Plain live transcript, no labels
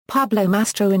Pablo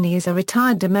Mastroeni is a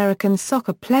retired American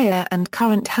soccer player and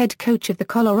current head coach of the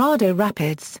Colorado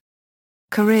Rapids.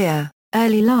 Career.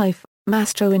 Early life.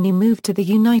 Mastroeni moved to the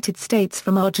United States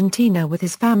from Argentina with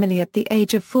his family at the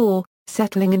age of 4,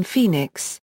 settling in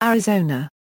Phoenix, Arizona.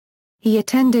 He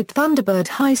attended Thunderbird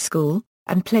High School,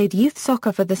 and played youth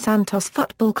soccer for the Santos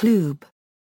Football Club.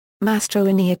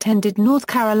 Mastroeni attended North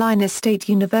Carolina State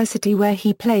University where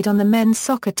he played on the men's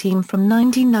soccer team from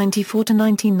 1994 to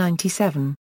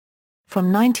 1997. From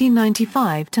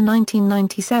 1995 to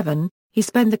 1997, he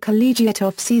spent the collegiate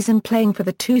off-season playing for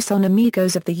the Tucson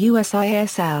Amigos of the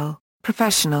USISL,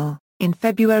 professional. In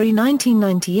February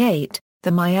 1998,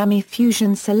 the Miami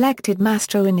Fusion selected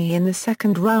Mastroeni in the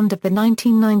second round of the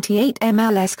 1998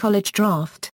 MLS College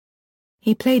Draft.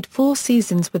 He played 4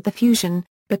 seasons with the Fusion,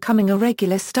 becoming a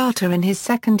regular starter in his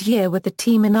second year with the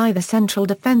team in either central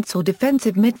defense or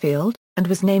defensive midfield, and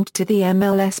was named to the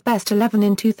MLS Best 11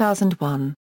 in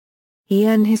 2001. He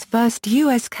earned his first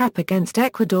U.S. cap against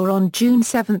Ecuador on June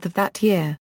 7 of that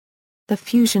year. The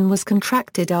Fusion was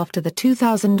contracted after the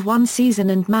 2001 season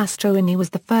and Mastroeni was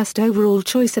the first overall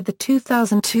choice of the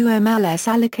 2002 MLS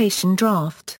allocation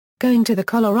draft, going to the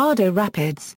Colorado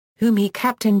Rapids, whom he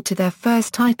captained to their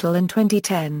first title in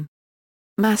 2010.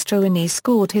 Mastroeni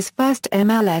scored his first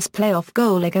MLS playoff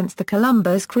goal against the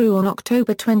Columbus Crew on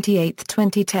October 28,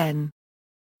 2010.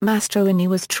 Mastroeni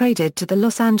was traded to the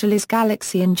Los Angeles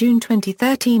Galaxy in June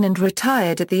 2013 and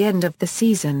retired at the end of the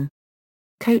season.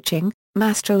 Coaching.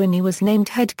 Mastroeni was named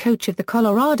head coach of the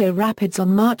Colorado Rapids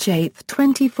on March 8,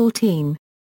 2014.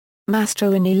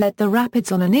 Mastroeni led the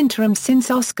Rapids on an interim since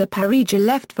Oscar Parrilla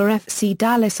left for FC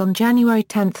Dallas on January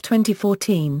 10,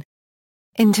 2014.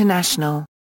 International.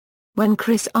 When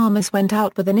Chris Armas went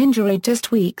out with an injury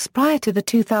just weeks prior to the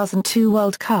 2002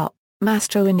 World Cup,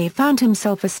 Mastroeni found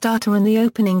himself a starter in the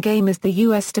opening game as the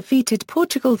US defeated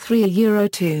Portugal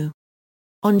 3-2.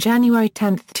 On January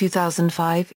 10,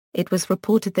 2005, it was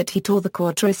reported that he tore the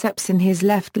quadriceps in his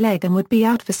left leg and would be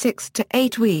out for 6 to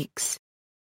 8 weeks.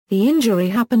 The injury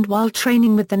happened while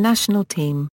training with the national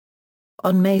team.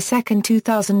 On May 2,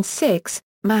 2006,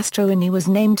 Mastroeni was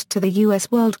named to the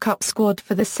US World Cup squad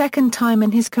for the second time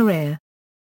in his career.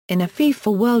 In a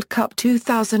FIFA World Cup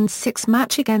 2006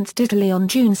 match against Italy on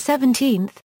June 17,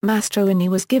 Mastroeni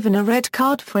was given a red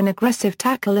card for an aggressive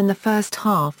tackle in the first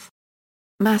half.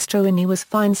 Mastroeni was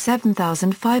fined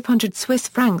 7,500 Swiss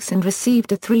francs and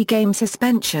received a 3-game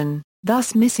suspension,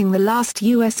 thus missing the last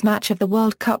US match of the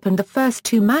World Cup and the first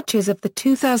 2 matches of the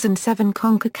 2007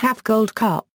 CONCACAF Gold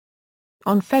Cup.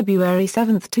 On February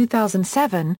 7,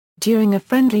 2007, during a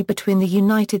friendly between the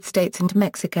United States and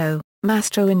Mexico,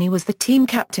 Mastroeni was the team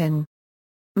captain.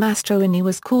 Mastroeni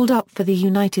was called up for the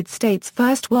United States'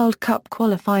 first World Cup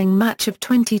qualifying match of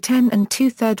 2010 and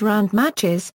 2 third-round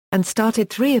matches, and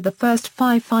started 3 of the first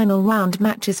 5 final round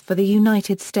matches for the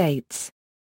United States.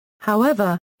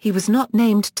 However, he was not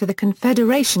named to the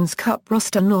Confederations Cup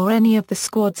roster nor any of the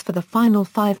squads for the final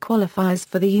 5 qualifiers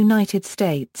for the United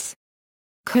States.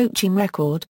 Coaching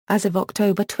record. As of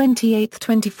October 28,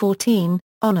 2014,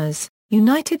 honors,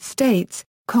 United States,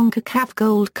 CONCACAF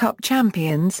Gold Cup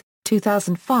champions,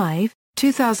 2005,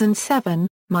 2007,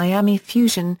 Miami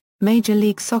Fusion, Major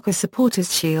League Soccer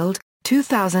Supporters Shield,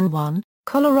 2001,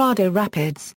 Colorado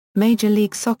Rapids, Major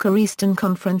League Soccer Eastern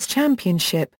Conference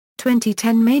Championship,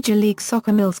 2010 Major League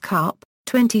Soccer Mills Cup,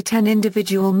 2010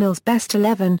 Individual Mills Best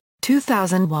 11,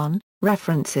 2001,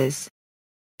 References.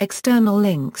 External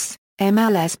links,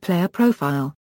 MLS Player Profile.